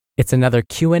It's another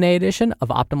Q&A edition of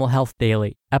Optimal Health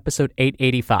Daily, episode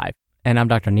 885, and I'm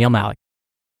Dr. Neil Malik.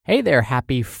 Hey there,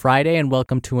 happy Friday, and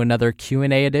welcome to another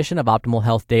Q&A edition of Optimal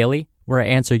Health Daily, where I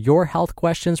answer your health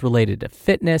questions related to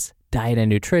fitness, diet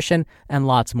and nutrition, and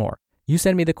lots more. You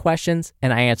send me the questions,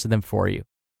 and I answer them for you.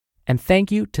 And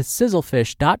thank you to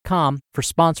sizzlefish.com for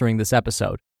sponsoring this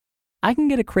episode. I can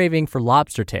get a craving for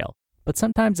lobster tail, but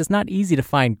sometimes it's not easy to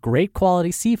find great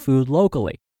quality seafood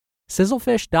locally.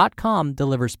 Sizzlefish.com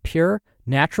delivers pure,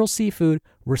 natural seafood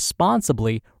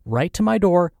responsibly right to my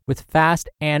door with fast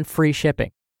and free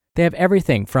shipping. They have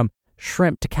everything from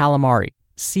shrimp to calamari,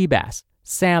 sea bass,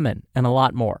 salmon, and a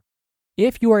lot more.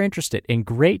 If you are interested in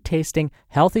great tasting,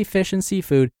 healthy fish and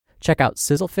seafood, check out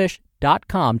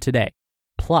sizzlefish.com today.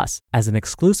 Plus, as an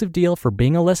exclusive deal for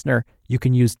being a listener, you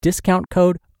can use discount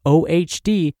code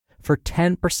OHD for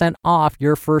 10% off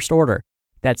your first order.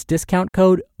 That's discount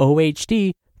code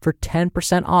OHD for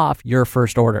 10% off your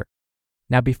first order.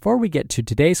 Now, before we get to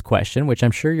today's question, which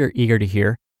I'm sure you're eager to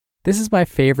hear, this is my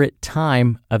favorite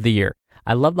time of the year.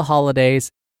 I love the holidays,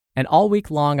 and all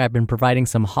week long I've been providing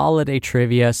some holiday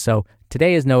trivia, so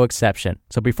today is no exception.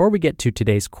 So before we get to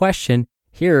today's question,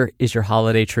 here is your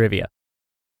holiday trivia.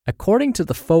 According to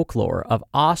the folklore of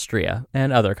Austria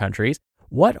and other countries,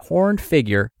 what horned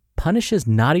figure punishes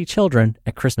naughty children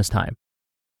at Christmas time?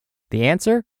 The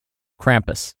answer?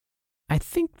 Krampus. I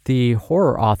think the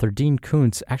horror author Dean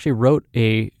Koontz actually wrote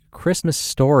a Christmas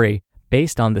story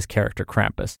based on this character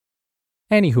Krampus.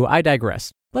 Anywho, I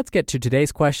digress. Let's get to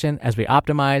today's question as we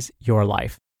optimize your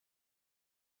life.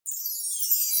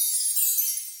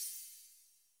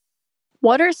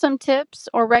 What are some tips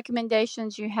or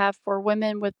recommendations you have for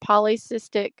women with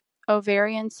polycystic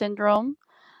ovarian syndrome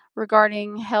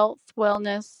regarding health,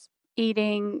 wellness,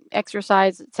 eating,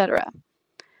 exercise, etc.?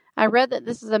 I read that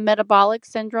this is a metabolic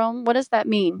syndrome. What does that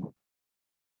mean?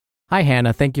 Hi,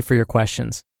 Hannah. Thank you for your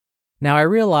questions. Now, I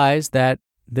realize that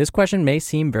this question may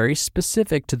seem very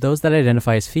specific to those that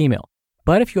identify as female,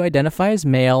 but if you identify as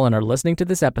male and are listening to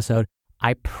this episode,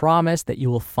 I promise that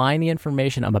you will find the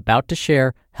information I'm about to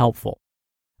share helpful.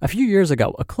 A few years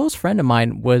ago, a close friend of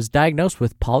mine was diagnosed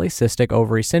with polycystic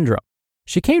ovary syndrome.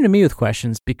 She came to me with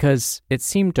questions because it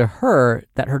seemed to her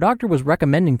that her doctor was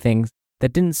recommending things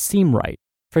that didn't seem right.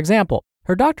 For example,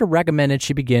 her doctor recommended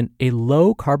she begin a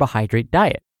low-carbohydrate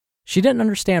diet. She didn't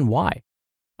understand why.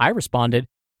 I responded,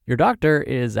 "Your doctor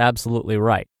is absolutely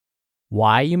right."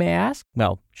 Why, you may ask?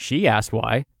 Well, she asked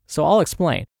why, so I'll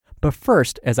explain. But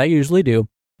first, as I usually do,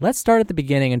 let's start at the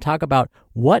beginning and talk about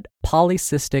what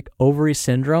polycystic ovary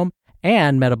syndrome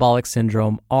and metabolic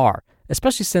syndrome are,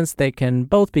 especially since they can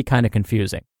both be kind of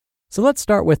confusing. So let's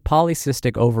start with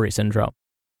polycystic ovary syndrome.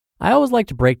 I always like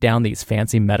to break down these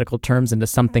fancy medical terms into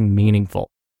something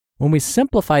meaningful. When we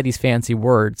simplify these fancy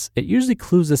words, it usually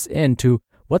clues us into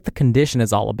what the condition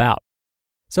is all about.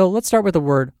 So let's start with the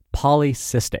word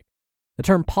polycystic. The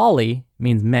term poly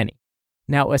means many.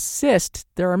 Now, a cyst,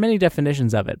 there are many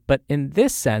definitions of it, but in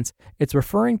this sense, it's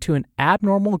referring to an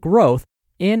abnormal growth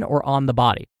in or on the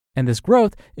body, and this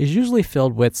growth is usually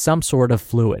filled with some sort of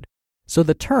fluid. So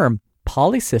the term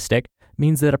polycystic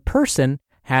means that a person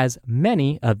has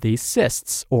many of these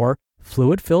cysts, or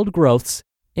fluid-filled growths,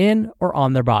 in or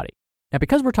on their body. Now,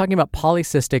 because we're talking about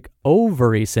polycystic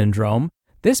ovary syndrome,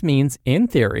 this means, in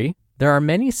theory, there are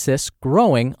many cysts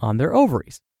growing on their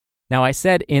ovaries. Now, I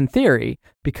said in theory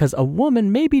because a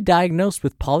woman may be diagnosed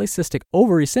with polycystic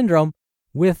ovary syndrome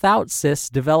without cysts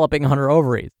developing on her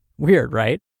ovaries. Weird,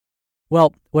 right?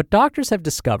 Well, what doctors have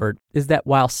discovered is that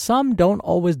while some don't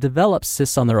always develop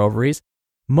cysts on their ovaries,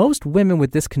 most women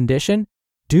with this condition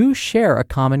do share a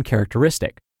common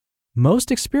characteristic.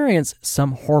 Most experience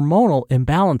some hormonal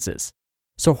imbalances.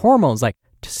 So hormones like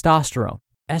testosterone,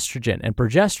 estrogen, and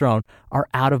progesterone are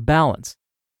out of balance.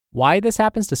 Why this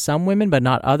happens to some women but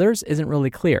not others isn't really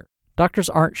clear. Doctors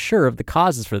aren't sure of the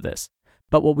causes for this.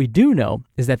 But what we do know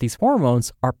is that these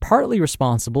hormones are partly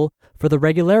responsible for the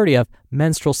regularity of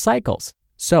menstrual cycles.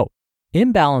 So,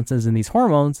 imbalances in these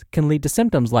hormones can lead to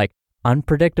symptoms like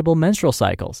unpredictable menstrual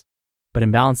cycles. But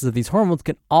imbalances of these hormones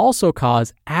can also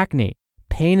cause acne,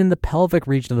 pain in the pelvic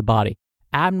region of the body,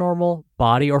 abnormal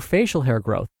body or facial hair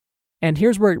growth. And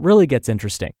here's where it really gets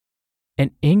interesting.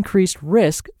 An increased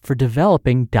risk for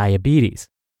developing diabetes.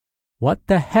 What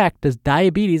the heck does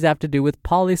diabetes have to do with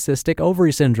polycystic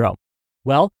ovary syndrome?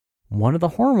 Well, one of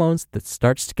the hormones that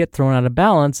starts to get thrown out of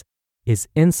balance is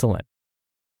insulin.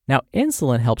 Now,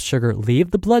 insulin helps sugar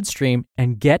leave the bloodstream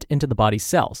and get into the body's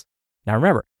cells. Now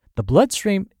remember, the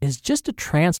bloodstream is just a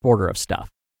transporter of stuff.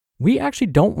 We actually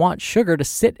don't want sugar to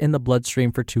sit in the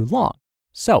bloodstream for too long.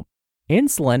 So,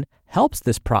 insulin helps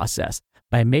this process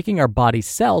by making our body's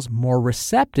cells more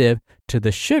receptive to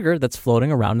the sugar that's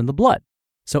floating around in the blood.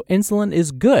 So insulin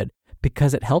is good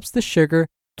because it helps the sugar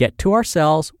get to our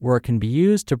cells where it can be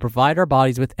used to provide our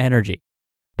bodies with energy.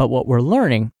 But what we're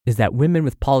learning is that women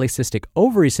with polycystic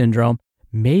ovary syndrome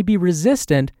may be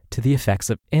resistant to the effects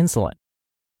of insulin.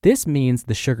 This means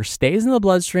the sugar stays in the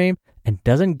bloodstream and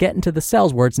doesn't get into the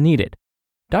cells where it's needed.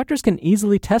 Doctors can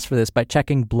easily test for this by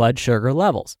checking blood sugar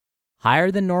levels.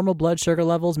 Higher than normal blood sugar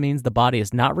levels means the body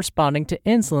is not responding to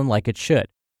insulin like it should.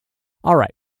 All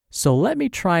right, so let me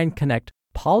try and connect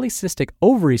polycystic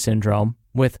ovary syndrome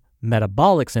with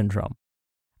metabolic syndrome.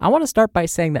 I want to start by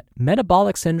saying that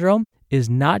metabolic syndrome is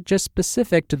not just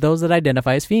specific to those that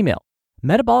identify as female.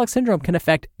 Metabolic syndrome can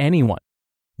affect anyone.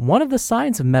 One of the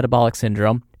signs of metabolic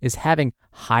syndrome is having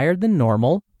higher than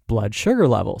normal blood sugar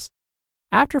levels.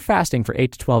 After fasting for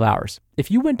 8 to 12 hours,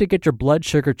 if you went to get your blood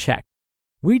sugar checked,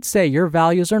 we'd say your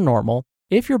values are normal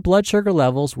if your blood sugar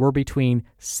levels were between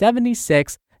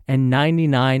 76 and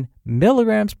 99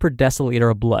 milligrams per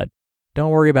deciliter of blood.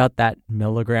 Don't worry about that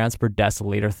milligrams per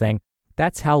deciliter thing.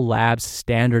 That's how labs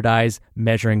standardize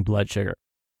measuring blood sugar.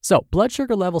 So blood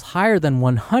sugar levels higher than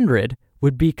 100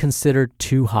 would be considered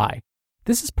too high.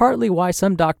 This is partly why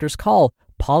some doctors call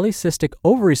polycystic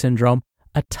ovary syndrome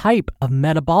a type of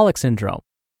metabolic syndrome.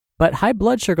 But high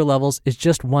blood sugar levels is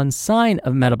just one sign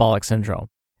of metabolic syndrome.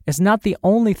 It's not the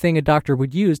only thing a doctor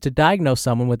would use to diagnose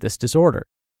someone with this disorder.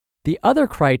 The other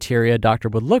criteria a doctor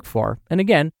would look for, and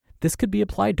again, this could be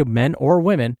applied to men or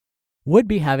women, would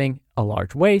be having a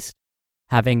large waist,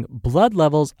 having blood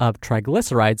levels of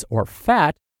triglycerides or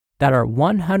fat that are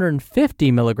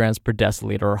 150 milligrams per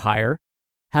deciliter or higher,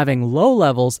 having low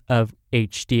levels of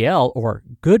HDL or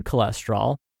good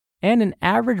cholesterol, and an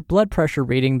average blood pressure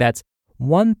reading that's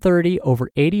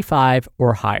 130/85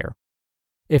 or higher.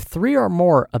 If 3 or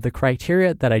more of the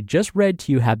criteria that I just read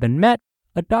to you have been met,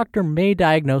 a doctor may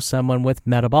diagnose someone with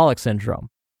metabolic syndrome.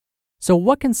 So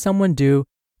what can someone do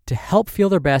to help feel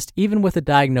their best even with a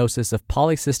diagnosis of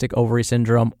polycystic ovary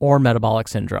syndrome or metabolic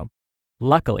syndrome?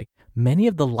 Luckily, many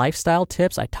of the lifestyle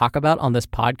tips I talk about on this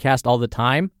podcast all the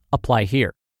time apply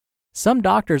here. Some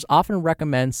doctors often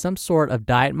recommend some sort of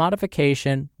diet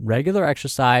modification, regular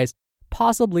exercise,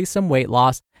 possibly some weight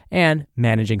loss, and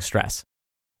managing stress.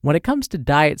 When it comes to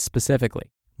diet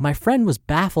specifically, my friend was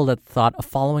baffled at the thought of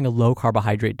following a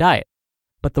low-carbohydrate diet.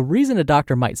 But the reason a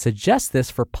doctor might suggest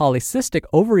this for polycystic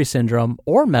ovary syndrome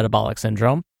or metabolic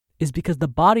syndrome is because the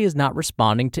body is not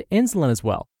responding to insulin as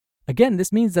well. Again,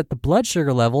 this means that the blood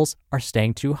sugar levels are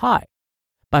staying too high.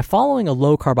 By following a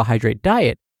low-carbohydrate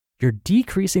diet, you're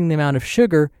decreasing the amount of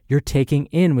sugar you're taking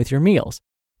in with your meals.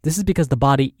 This is because the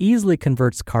body easily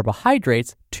converts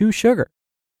carbohydrates to sugar.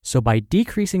 So by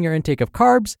decreasing your intake of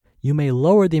carbs, you may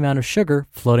lower the amount of sugar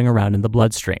floating around in the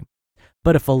bloodstream.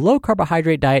 But if a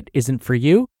low-carbohydrate diet isn't for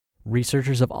you,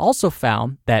 researchers have also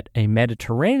found that a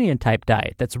Mediterranean-type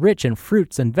diet that's rich in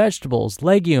fruits and vegetables,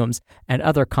 legumes, and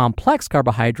other complex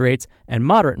carbohydrates and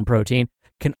moderate in protein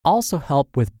can also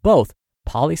help with both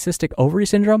polycystic ovary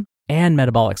syndrome and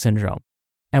metabolic syndrome.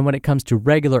 And when it comes to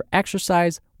regular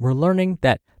exercise, we're learning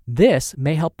that this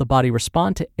may help the body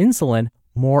respond to insulin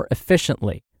more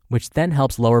efficiently, which then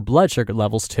helps lower blood sugar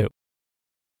levels too.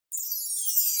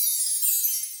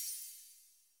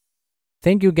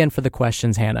 Thank you again for the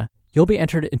questions, Hannah. You'll be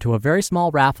entered into a very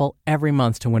small raffle every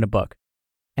month to win a book.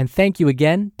 And thank you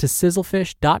again to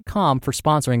sizzlefish.com for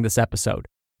sponsoring this episode.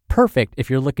 Perfect if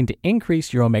you're looking to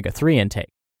increase your omega-3 intake.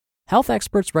 Health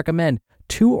experts recommend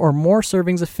 2 or more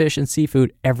servings of fish and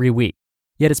seafood every week.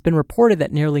 Yet it's been reported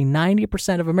that nearly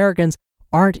 90% of Americans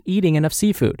aren't eating enough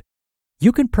seafood.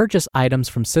 You can purchase items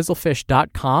from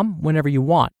sizzlefish.com whenever you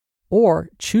want, or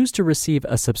choose to receive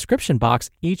a subscription box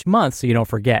each month so you don't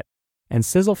forget. And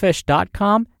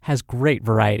sizzlefish.com has great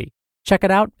variety. Check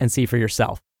it out and see for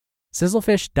yourself.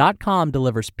 Sizzlefish.com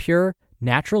delivers pure,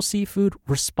 natural seafood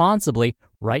responsibly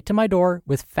right to my door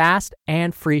with fast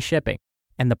and free shipping.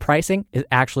 And the pricing is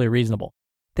actually reasonable.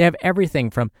 They have everything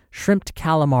from shrimp to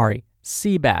calamari,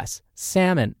 sea bass,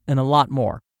 salmon, and a lot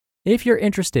more. If you're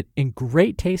interested in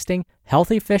great tasting,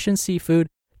 healthy fish and seafood,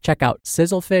 check out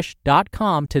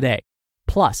sizzlefish.com today.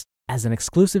 Plus, as an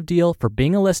exclusive deal for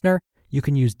being a listener, you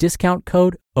can use discount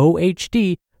code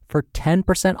OHD for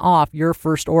 10% off your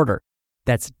first order.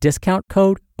 That's discount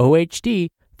code OHD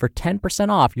for 10%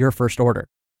 off your first order.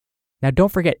 Now,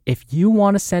 don't forget, if you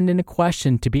want to send in a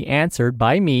question to be answered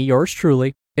by me, yours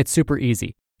truly, it's super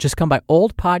easy. Just come by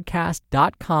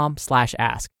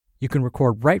oldpodcast.com/ask. You can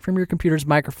record right from your computer's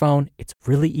microphone. It's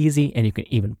really easy, and you can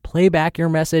even play back your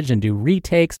message and do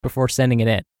retakes before sending it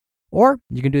in. Or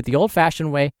you can do it the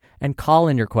old-fashioned way and call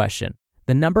in your question.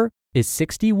 The number is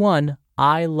 61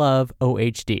 I Love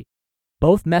OHD.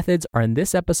 Both methods are in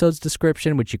this episode's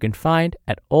description, which you can find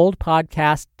at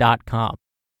oldpodcast.com.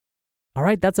 All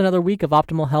right, that's another week of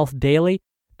Optimal Health Daily.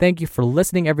 Thank you for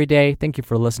listening every day. Thank you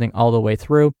for listening all the way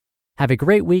through. Have a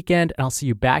great weekend, and I'll see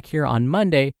you back here on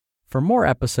Monday for more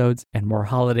episodes and more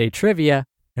holiday trivia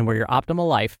and where your optimal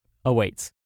life awaits.